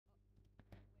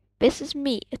This is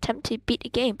me attempting to beat the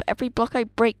game, but every block I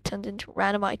break turns into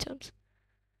random items.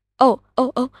 Oh,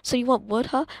 so you want wood,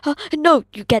 huh? No,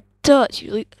 you get dirt,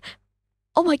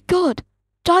 Oh my god!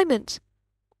 Diamonds!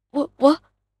 What?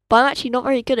 But I'm actually not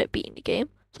very good at beating the game,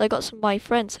 so I got some of my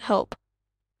friends to help.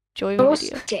 Enjoy the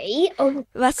video. Last day? Oh,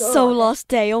 That's God. so last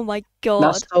day, oh my god.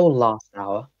 That's so last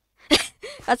hour.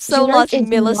 That's so You know, last it's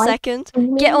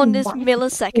millisecond. Get on this like-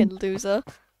 millisecond, loser.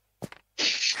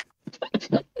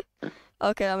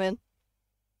 Okay, I'm in.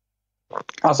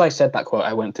 As I said that quote,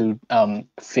 I went through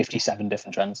 57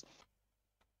 different trends.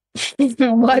 What?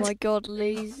 Oh my god,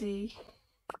 lazy.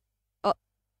 Oh,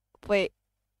 wait.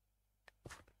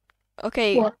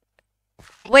 Okay. What?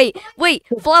 Wait,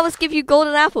 flowers give you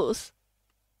golden apples.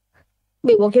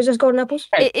 Wait, what gives us golden apples?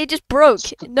 Hey. It just broke.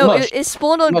 No, Mush, it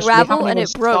spawned on Mush, we gravel haven't and even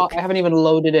it broke. I haven't even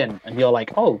loaded in, and you're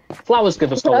like, oh, flowers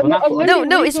give us golden I'm apples. literally-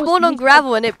 No, it resource spawned on use-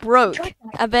 gravel and it broke.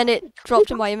 And then it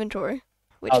dropped in my inventory.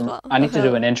 Which flower? I need to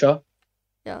do an intro.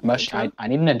 Yeah, Mush, intro. I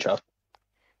need an intro.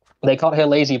 They can't hear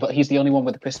lazy, but he's the only one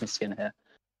with the Christmas skin here.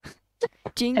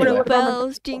 Jingle Anyway.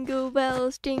 bells, jingle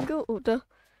bells, jingle. What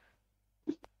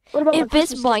about In my this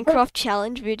Christmas- Minecraft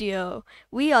challenge video,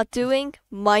 we are doing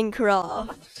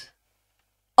Minecraft.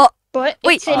 But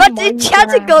Wait, it's in but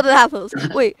enchanted Minecraft. golden apples.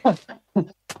 Wait,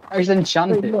 He's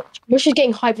enchanted. Wait, Mush is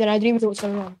getting hyped and I didn't even know what's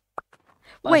going on.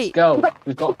 Let's wait. go.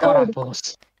 We've got god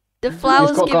apples. The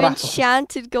flowers got give god apples.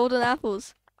 enchanted golden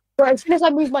apples. But as soon as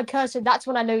I move my cursor, that's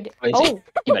when I load it. Wait, Oh,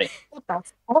 you ready? what the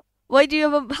fuck? Why do you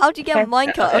have a? How do you get a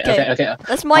minecart? Okay, Okay.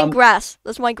 let's mine Um, grass.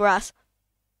 Let's mine grass.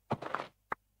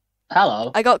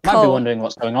 Hello. I got Might be coal. wondering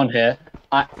what's going on here.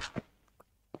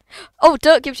 Oh,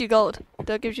 dirt gives you gold.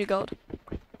 Dirt gives you gold.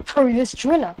 Oh, this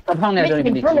driller. Apparently, I don't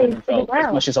even need to Making do running to the intro.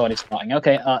 ground. Mush is already starting.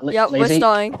 Okay, Yep, we're lazy,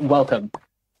 starting. welcome.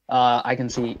 I can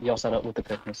see you're set up with the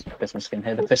Christmas skin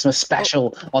here. The Christmas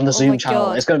special on the Oh Zoom my channel.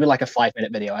 God. It's going to be like a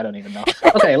 5-minute video. I don't even know.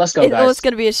 Okay, let's go, Oh, guys. it's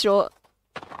gonna be a short.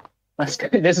 Let's go.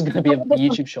 This is going to be a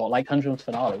YouTube short, like 100th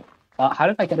finale. How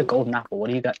did I get a golden apple? What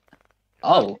do you get?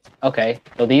 Oh, okay.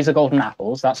 So these are golden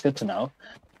apples. That's good to know.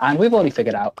 And we've already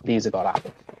figured out these are god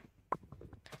apples.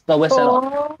 So we're set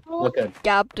up. Oh, We're good.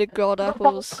 Gab the god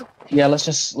apples. Yeah, let's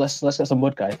get some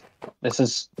wood, guys. This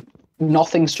is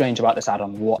nothing strange about this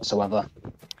add-on whatsoever.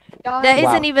 guys. There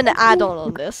Wow. isn't even an add-on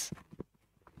on this.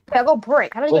 I got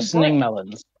brick. How did I get Glistening brick?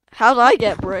 melons. How did I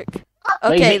get brick?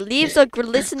 Okay, Lazy. leaves are You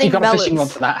glistening got a fishing rod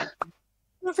melons. for that.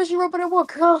 The fishing rod, but it won't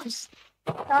cast.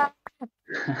 You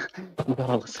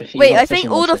got a fish- you Wait, got a I think fishing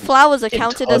all rod the for flowers are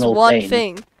counted as internal one pain.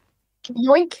 thing.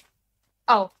 Yoink.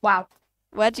 Oh, wow.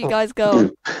 Where do you guys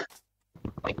go?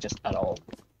 like just at all.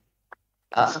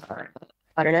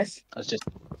 I don't know. That's just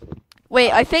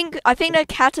Wait, I think they're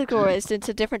categorized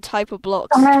into different type of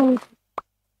blocks.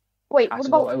 Wait, That's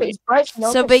what what I about mean. face bright?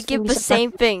 No, So it's they give the just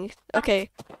same thing. Okay.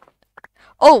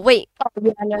 Oh wait, like-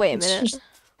 yeah, no, wait a it's minute. just-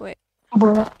 Wait.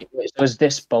 Bruh. so is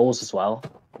this bowls as well?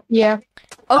 Yeah.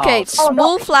 Okay, Oh,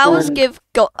 small flowers um, give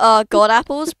god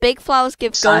apples. Big flowers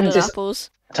give golden Scientists- apples.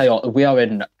 I tell you what, we are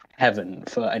in heaven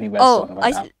for any redstone Oh,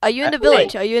 right now. are you in the Wait.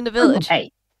 village? Are you in the village?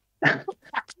 Hey,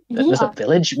 there's a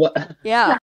village. What?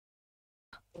 Yeah.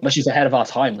 Much is ahead of our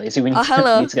time, lazy. We need, Oh, to,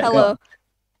 hello, need to get hello.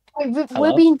 going. Wait, we're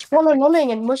Hello? being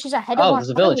twirling and Mush is ahead of Oh, us. there's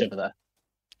a village over there.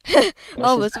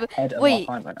 Oh, Mush is there's ahead of wait.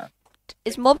 our time right now.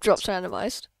 Is mob drops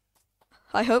randomized?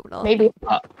 I hope not. Maybe.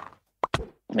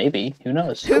 Maybe. Who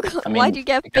knows? Who? I mean, Why do you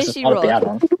get I guess it's fishy part of the rod?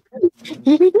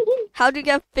 add-on. How do you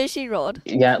get fishy rod?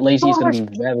 Yeah, Lazy's going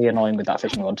to be very annoying with that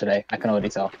fishing rod today. I can already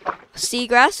tell.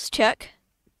 Seagrass, check.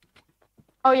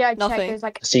 Oh yeah, I checked. Nothing. There's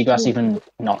like Seagrass even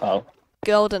not. Oh,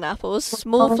 Golden apples.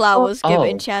 Small flowers give Oh.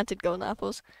 enchanted golden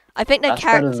apples. I think they're that's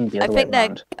better carrots. than the I other way think they're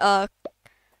around. uh.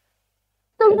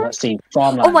 Let's see.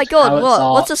 Farmland. Oh my god! Carrots What?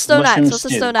 are What's a stone axe? mushroom What's a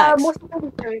stew. stone axe?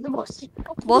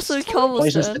 What's a Poisonous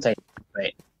cobblestone? potato.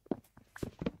 Wait.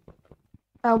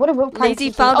 what a rope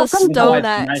Lazy found a come- stone I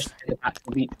axe. managed to get back to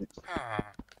the beetroots.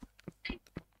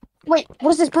 Wait, what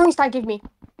does this brewing stand give me?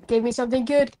 Give me something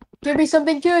good. Give me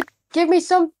something good. Give me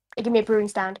some. Give me a brewing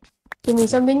stand. Give me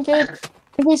something good.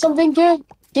 Give me something good.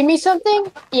 Give me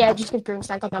something. Yeah, just give brewing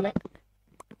stand. God damn it.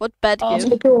 What bed Um, gives?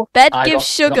 Give me a tool. Bed I gives got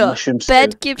sugar. mushroom stew.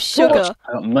 Bed gives sugar.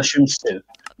 I got mushroom stew.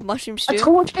 Mushroom A stew.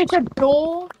 torch is a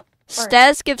door.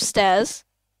 Stairs give stairs.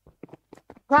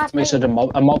 Glass Wait, so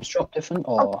pane- a mob's drop different a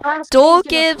or? glass Door pane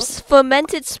gives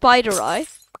fermented spider eye.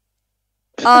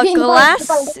 Okay, Glass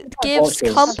fine. gives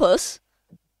Torches. compass.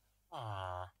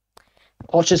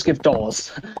 Torches give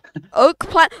doors. Oak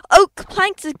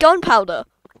planks is gunpowder.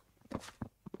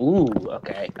 Ooh,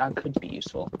 okay, that could be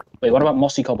useful. Wait, what about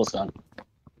mossy cobblestone?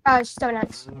 Stone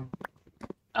axe.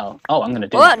 Oh, I'm gonna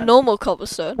do What that. about normal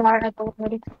cobblestone? Right, I thought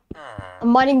already. I'm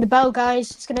mining the bell,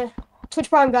 guys. It's gonna. Twitch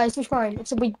Prime, guys. Twitch Prime.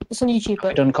 It's on YouTube. We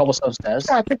But done cobblestone stairs.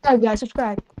 subscribe, guys.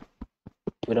 Subscribe.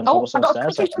 We done Oh, I cobblestone got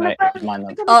stairs. cookies from Okay, the never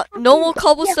mind them. Normal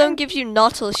cobblestone gives you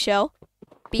Nautilus shell.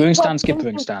 Brewing stands give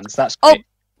brewing stands. That's Oh. great.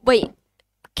 Wait,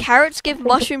 carrots give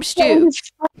mushroom stew.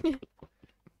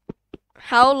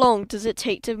 How long does it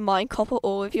take to mine copper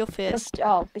ore with your fist?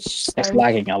 Oh, It's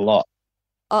lagging a lot.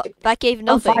 That gave I'm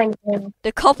nothing. fine. Then.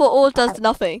 The copper ore does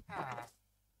nothing.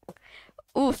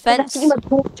 Ooh, fence. That's my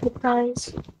portrait,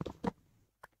 guys.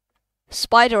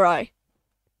 Spider eye.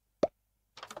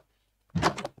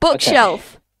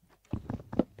 Bookshelf.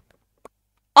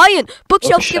 Iron.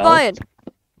 Bookshelf give Bookshelf. iron.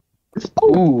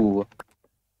 Ooh.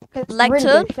 It's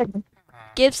Lectern? good.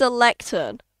 Gives a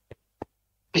lectern.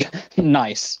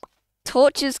 Nice.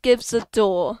 Torches gives a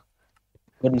door.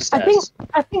 Wooden I stairs.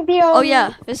 think the Oh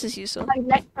yeah, this is useful. like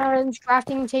lecterns,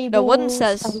 crafting tables. No, wooden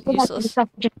stairs, all that useless. Stuff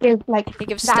just give like It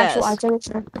gives the actual stairs.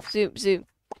 items. Zoom.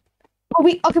 Oh,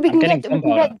 we can I'm getting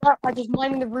get dirt by just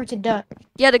mining the rooted dirt.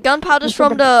 Yeah, the gunpowder's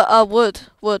from the wood.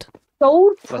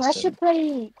 Gold Listen. pressure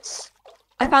plates.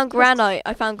 I found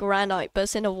granite, but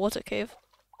it's in a water cave.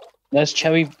 There's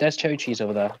cherry cheese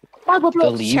over there. Fiber The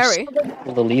blocks. leaves. Cherry.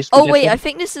 Will the leaves be Oh wait, I different?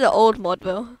 think this is an old mod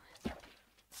though.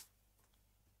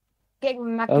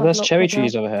 Getting magma Oh, there's blocks cherry as well.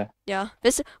 cheese over here. Yeah.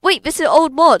 This is an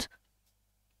old mod.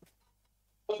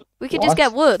 We could just What?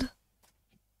 get wood.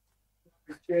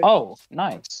 Oh,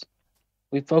 nice.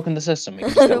 We've broken the system. We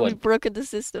can just get We've wood. broken the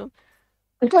system.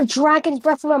 We've got dragon's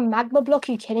breath from a magma block.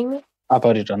 Are you kidding me? I've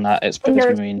already done that. It's No,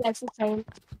 pretty mean. that's insane.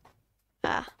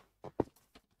 Ah.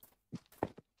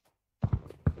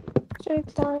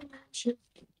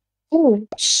 Ooh,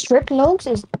 strip logs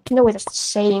is no way. That's the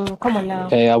same. Come on now.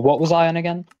 Okay, what was iron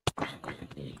again?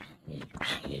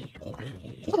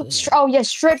 Oh yeah,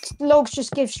 stripped logs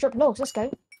just give stripped logs. Let's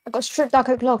go. I got a stripped dark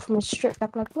oak log from a stripped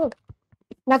dark oak log.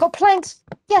 And I got planks.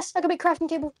 Yes, I got a big crafting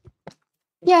table.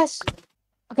 Yes.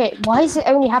 Okay, why is it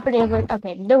only happening over?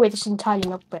 Okay, no way. This is entirely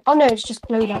not. Oh no, it's just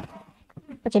blowed up.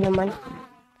 Okay, never mind.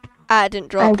 Ah, it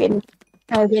didn't I'm drop.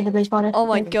 getting the blaze powder. Oh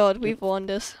my god, we've won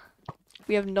this.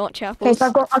 We have not Okay, chapels. so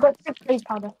I got 6 blaze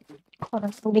powder. Hold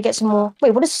on, let me get some more.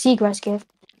 Wait, what does seagrass give?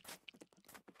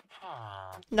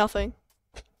 Nothing.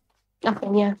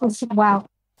 Nothing. Yeah. Wow.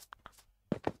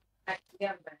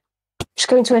 Just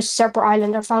going to a separate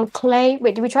island. I found clay.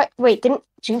 Wait, did we try? Wait, didn't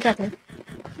correctly.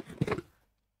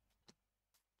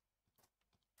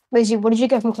 Lazy, what did you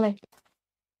get from clay?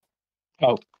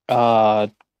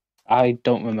 I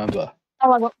don't remember.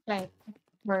 Oh, I got clay.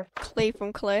 Bro. Clay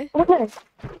from clay. Okay.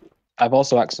 I've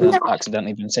also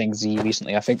accidentally been saying Z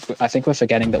recently. I think we're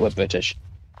forgetting that we're British.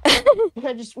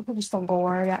 I just don't go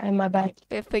where I got in my bag.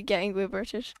 We're forgetting we're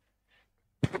British.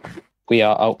 We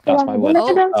are. Oh, that's my word.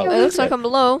 Oh, Oh, It looks okay. like I'm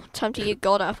low. Time to eat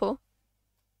god apple.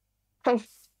 I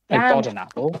Damn. got an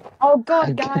apple. Oh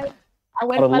god, guys. I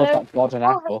went I love hello. that got an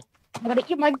Oh. apple. I'm gonna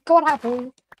eat my god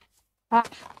apple. I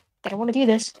don't want to do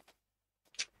this.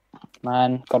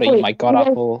 Man, gotta Wait, eat my god you guys-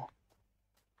 apple.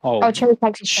 Oh, Oh, cherry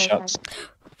packs is shucks.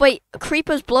 Wait,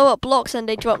 creepers blow up blocks and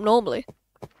they drop normally.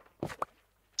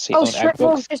 See, Oh, I strip broke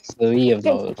logs just 3 of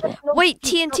those. Wait,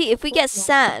 TNT, if we get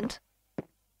sand.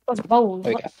 What's bowl?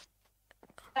 Okay.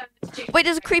 Wait,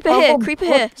 there's a creeper here, creeper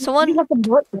here.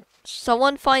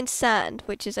 Someone find sand,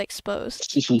 which is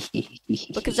exposed.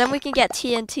 Because then we can get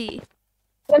TNT.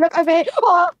 Look over here.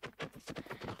 Oh,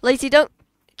 Lazy, don't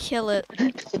kill it.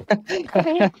 over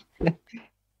here.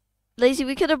 Lazy,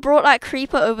 we could have brought that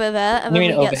creeper over there and You then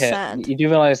mean we over get here? sand. You do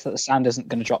realize that the sand isn't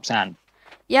going to drop sand.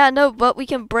 Yeah, no, but we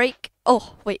can break.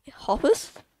 Oh, wait,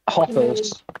 hoppers?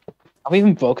 Hoppers. Have we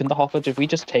even broken the hopper? Did we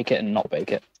just take it and not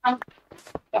bake it? Oh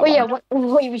That yeah, one.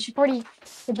 wait, we should probably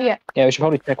yeah. Yeah, we should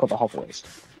probably check what the hopper is.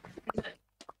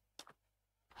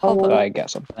 Hopper. Did I get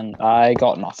something? I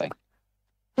got nothing.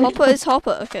 Hopper is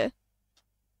hopper, okay.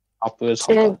 Hopper is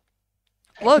Yeah. hopper.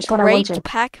 What That's a what I great wanted.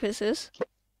 pack this is.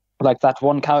 Like that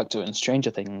one character in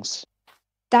Stranger Things.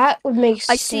 That would make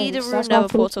I sense. see the That's rune why I'm nether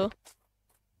portal.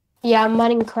 Yeah, I'm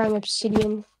mining chrome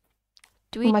obsidian.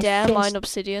 Do we my dare fist. mine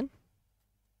obsidian?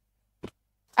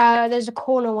 There's a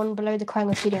corner one below the chrome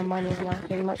obsidian mining now.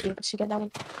 So you might be able to get that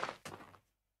one.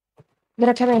 But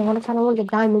I tell you, I want to get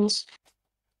diamonds.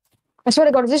 I swear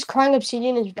to God, if this crying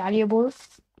obsidian is valuable,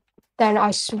 then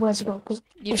I swear to God. 'cause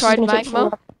You this is tried gonna take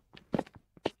magma?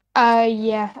 forever.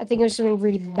 Yeah, I think it was something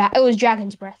really bad. It was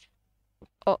dragon's breath.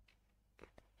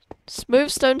 Smooth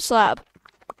stone slab.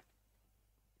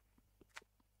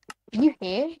 You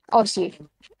here? Oh, see.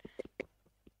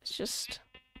 It's just.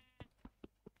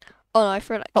 Oh no, I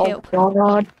threw that Oh kale.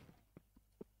 God.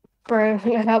 Bro,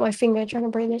 I got my finger trying to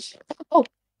break this. Oh.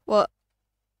 What?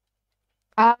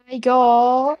 I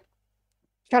got.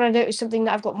 Trying to do something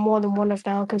that I've got more than one of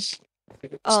now because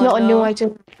It's Oh, not a new no.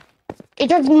 item. It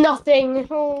does nothing.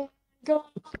 Oh god.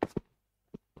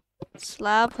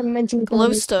 Slab, I'm mentally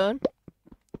glowstone,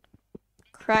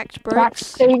 cracked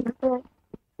That's bricks, oh,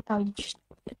 you just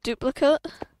duplicate.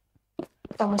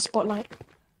 done with spotlight.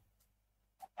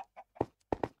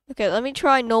 Okay, let me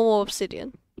try normal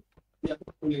obsidian.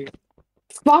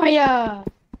 Fire!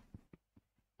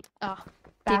 Oh,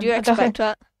 Did you expect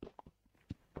that?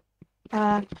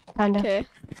 Kinda. Okay.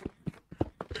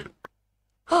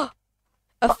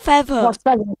 A feather! What's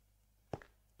better?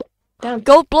 Damn.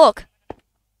 Gold block!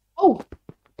 Oh!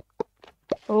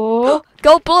 Oh!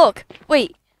 Gold block!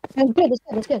 Wait, That's good,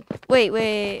 that's good.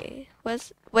 wait.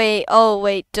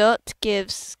 Wait, dirt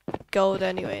gives gold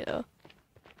anyway, though.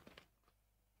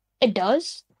 It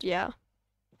does? Yeah.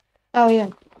 Oh, yeah.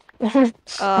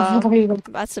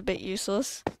 That's a bit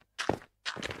useless.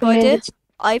 Good idea? it's-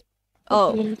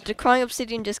 Oh, the crying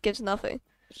obsidian just gives nothing.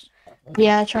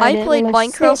 Yeah, I tried it. I played and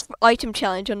Minecraft item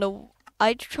challenge on the.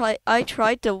 I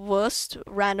tried the worst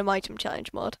random item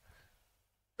challenge mod.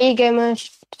 Here you go,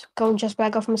 Merch. Go and just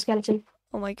bag off from a skeleton.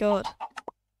 Oh my god.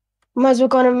 Might as well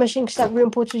go on a mission because that room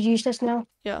portal is useless now.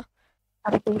 Yeah.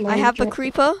 Absolutely I have the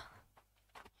creeper.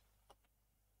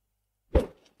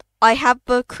 I have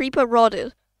the creeper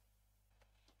rodded.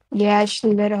 Yeah, I just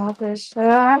need better hoppers.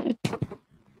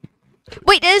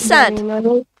 Wait, there's sand.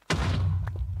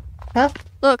 Huh?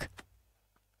 Look,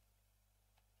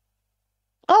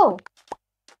 Oh.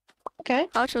 Okay.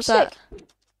 how much was Sick. that?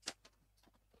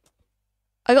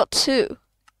 I got 2.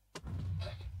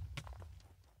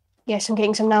 Yes, I'm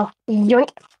getting some now. Yoink.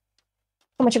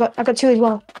 How much I got? I got 2 as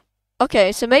well.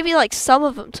 Okay, so maybe like some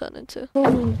of them turn into.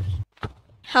 Ooh.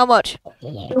 How much?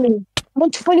 Ooh. I'm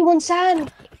on 21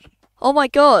 sand. Oh my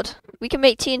god. We can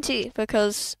make TNT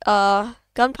because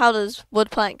gunpowder's wood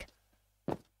plank.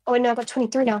 Oh, wait, no, I got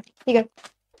 23 now. Here you go.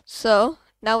 So,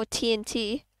 now with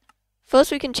TNT,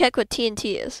 first we can check what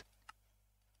TNT is.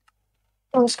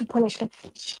 Oh, that's a good point, actually.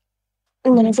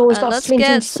 And then I've always And got let's flint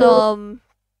get and steel. some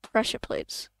pressure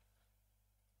plates.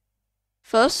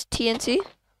 First, TNT.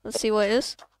 Let's see what it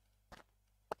is.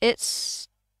 It's...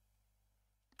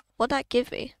 What'd that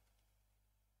give me?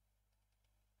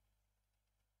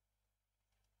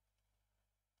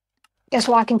 Guess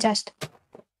what I can test?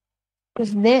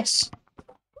 With this.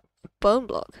 Bone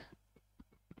block.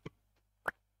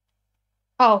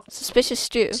 Oh, Suspicious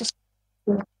stew.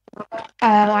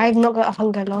 I've not got a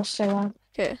hunger loss, so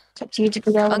Okay. it's up to you to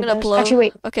figure out I'm what gonna it does. blow. Actually,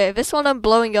 wait. Okay, this one I'm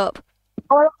blowing up.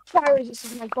 Oh, sorry, this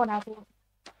is my god apple.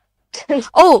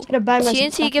 Oh! Gonna burn myself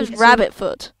TNT up gives with rabbit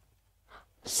foot.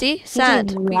 See? Sand.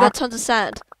 gives We got tons of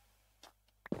sand.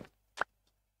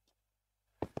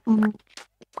 Mm.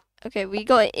 Okay, we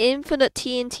got an infinite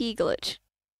TNT glitch.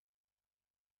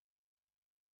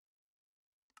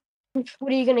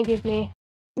 What are you gonna give me?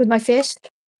 With my fist?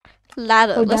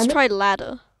 Ladder. Oh, Let's damn it. try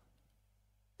ladder.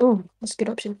 Oh, that's a good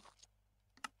option.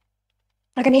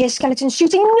 I can hear skeletons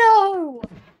shooting. No!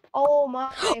 Oh my.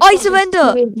 Eyes of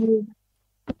Ender!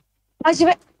 Eyes of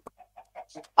Ender.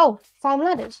 Oh, farm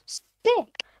ladders.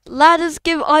 Sick. Ladders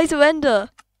give Eyes of Ender.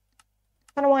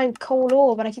 I don't want coal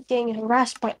ore, but I keep getting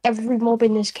harassed by every mob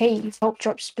in this cave. Help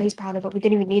drops blaze powder, but we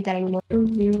didn't even need that anymore.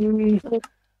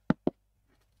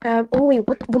 Oh wait,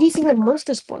 what do you think the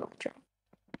monster spawn will drop?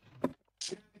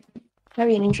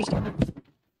 Very interesting.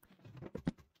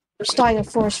 I'm starting a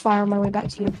forest fire on my way back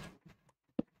to you.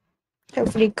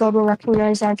 Hopefully God will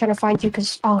recognize that I'm trying to find you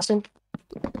because arson.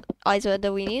 Eyes of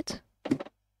Ender we need.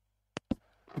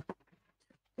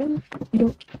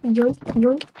 Yoink, yoink,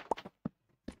 yoink.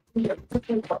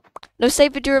 No,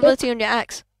 save the durability on your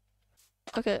axe.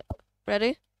 Okay,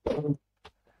 ready?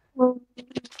 Oh,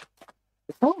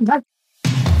 that.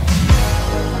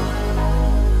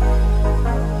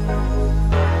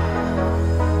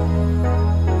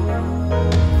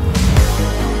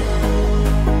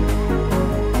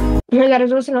 Yeah, that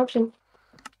is also an option.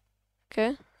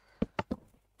 Okay.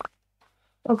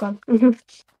 Oh god. Gonna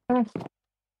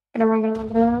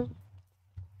run.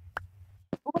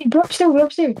 Oh, wait, go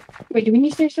upstairs. Wait, do we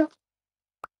need stairs still?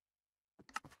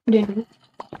 We didn't.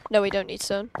 No, we don't need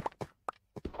stone.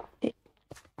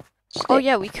 Oh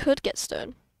yeah, we could get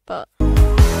stone, but...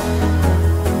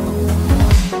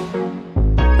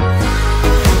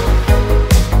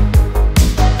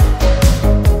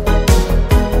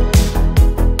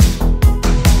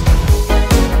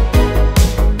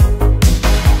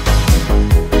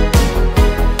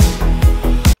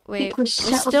 Wait, we're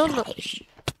still not...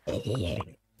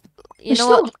 You know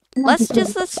what? Let's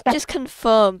just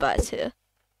confirm that it's here.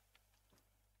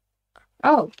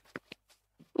 Oh.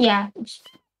 Yeah, it's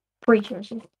pretty sure.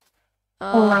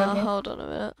 Hold on a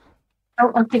minute.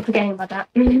 I keep forgetting about that.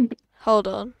 Hold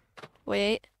on.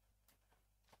 Wait.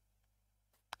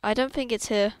 I don't think it's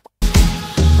here.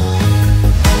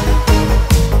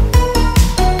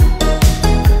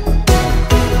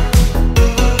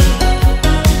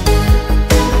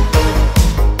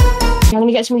 I'm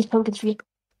gonna get some of these pumpkins for you.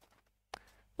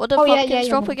 What the Oh, yeah, pumpkins yeah,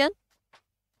 drop yeah. again?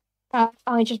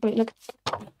 I just put it. Look.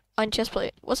 On chest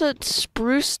plate. What's a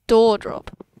spruce door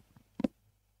drop?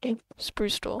 Okay.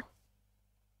 Spruce door.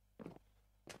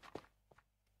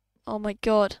 Oh my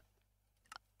god.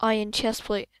 Iron chest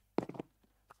plate.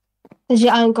 There's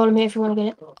your iron golem here if you want to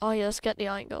get it. Oh yeah, let's get the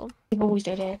iron golem. We've always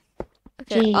did it.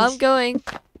 Okay, I'm Jeez. going.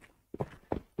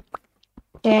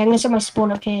 Yeah, I'm gonna set my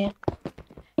spawn up here.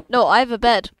 No, I have a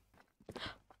bed.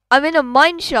 I'm in a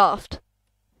mine shaft.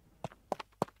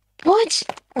 What?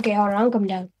 Okay, hold on, I'll come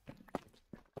down.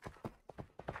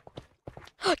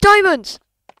 Diamonds!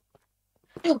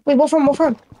 Wait, what from? What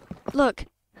from? Look.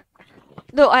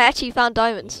 No, I actually found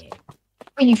diamonds.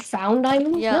 Oh, you found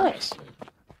diamonds? Yeah. Nice.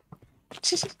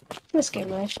 This game,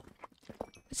 nice. I'm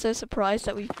so surprised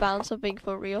that we found something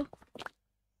for real.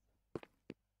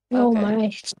 Oh Okay. my.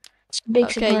 It's a big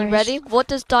Okay, surprise. you ready? What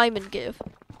does diamond give?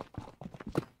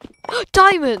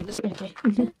 Diamonds! Okay.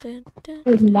 Dun, dun, dun.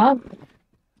 With love.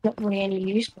 Not really any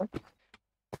use, but.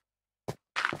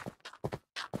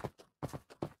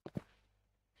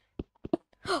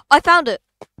 I found it!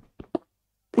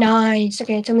 Nice.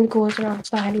 Okay, tell me the course and I'll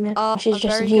start heading there. I'm She's just a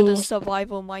very good at genius.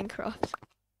 survival Minecraft.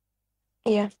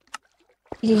 Yeah.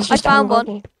 He's I just found one.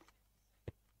 ungodly.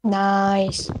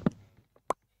 Nice.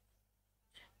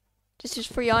 This is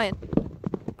free iron.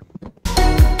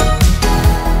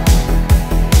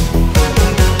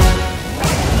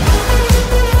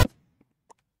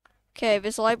 Okay,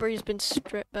 this library's been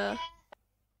stripped bare.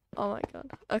 Oh my god.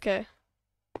 Okay.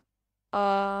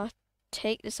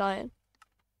 Take this iron.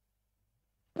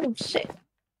 Oh, 6,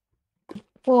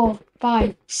 4,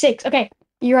 5, 6. Okay,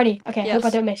 you ready? Okay, I hope I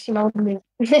Yes. don't miss. You might want to move.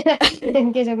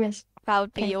 In case I miss. That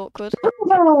would be Okay. awkward.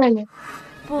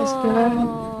 Let's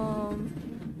go.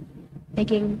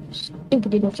 Taking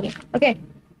stupid enough. Okay,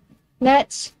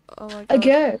 let's Oh my god.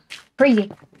 go.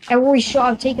 Crazy. I already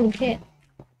shot. I've taken the hit.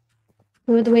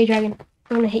 Move the way, dragon.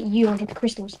 I want to hit you. I want to hit the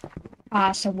crystals.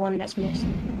 So one that's missed.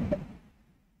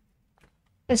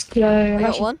 Let's go. I I'm got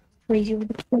actually one. crazy with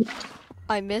the.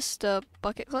 I missed a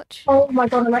bucket clutch. Oh my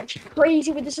god, I'm actually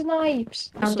crazy with the snipes.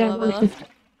 What's I'm the level done.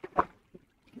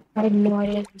 I have no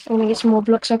idea. I'm gonna get some more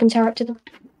blocks so I can tear up to them.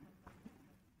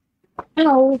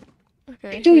 Ow!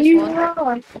 Okay, Do here's you one.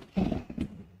 run?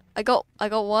 I got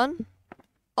one.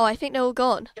 Oh, I think they're all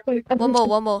gone. Wait,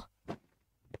 One more.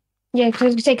 Yeah,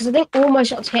 because I think all my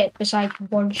shots hit besides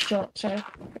one shot, so I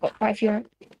got quite a few out.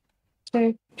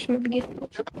 So, just maybe get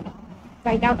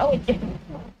right down. Oh,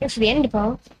 it's the end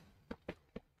part.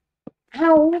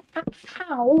 Ow!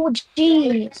 Ow!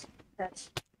 Jeez!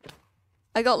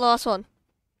 I got last one.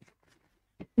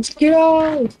 Let's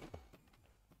go!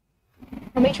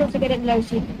 I'll make sure to get it low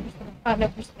so you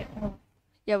no,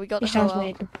 Yeah, we got the it hoe sounds out.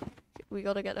 weird. We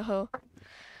gotta get the hoe.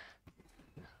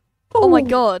 Oh my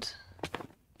god.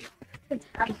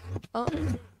 Oh,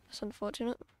 that's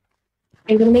unfortunate.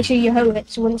 You're gonna make sure you hoe it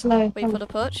so when it's low. Wait for the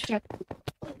perch.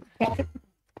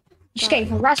 Just getting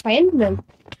harassed by Enderman.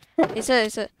 It's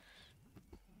it.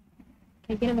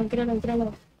 Okay, get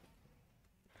along.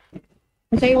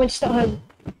 I'll tell you when to start home.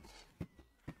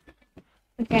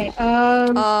 Okay,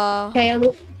 okay,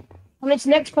 on its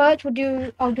next perch,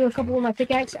 I'll do a couple with my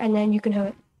pickaxe, and then you can hoe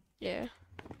it. Yeah.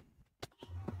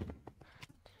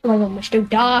 Oh my god, Mr.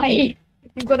 Die!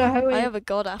 You've got to hoe it. I have a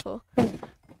god apple.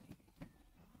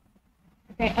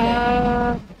 Okay,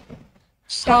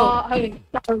 start hoeing.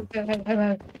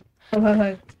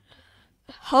 Ho.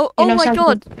 Hoe. You Oh know, my sounds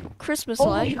god. Christmas Oh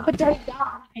my light. god, don't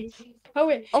die! Hoe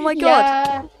it. Oh my god.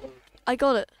 Yeah. I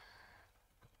got it.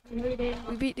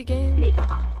 We beat the game.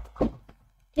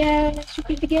 Yes, we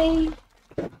beat the game.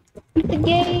 Beat the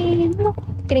game.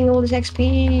 Getting all this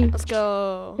XP. Let's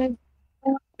go.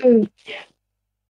 Ooh.